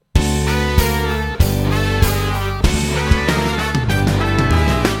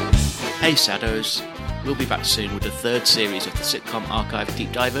Hey Saddos, we'll be back soon with the third series of the Sitcom Archive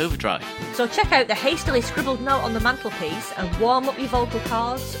Deep Dive Overdrive. So check out the hastily scribbled note on the mantelpiece and warm up your vocal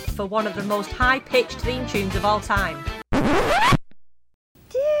cords for one of the most high-pitched theme tunes of all time.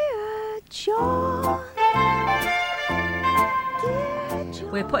 Dear John,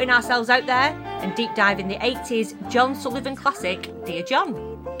 we're putting ourselves out there and deep diving the 80s John Sullivan classic, Dear John.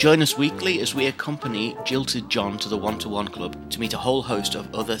 Join us weekly as we accompany Jilted John to the One-to-One Club to meet a whole host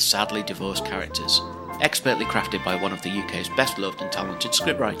of other sadly divorced characters, expertly crafted by one of the UK's best-loved and talented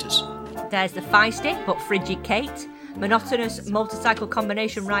scriptwriters. There's the feisty but frigid Kate, monotonous motorcycle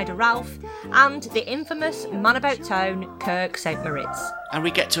combination rider Ralph, and the infamous man about town Kirk St. Moritz. And we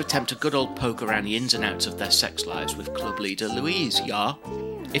get to attempt a good old poke around the ins and outs of their sex lives with club leader Louise, yeah?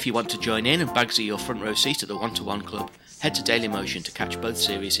 If you want to join in and bagsy your front row seat at the One-to-One Club, head to Dailymotion to catch both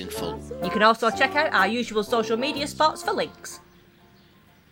series in full. You can also check out our usual social media spots for links.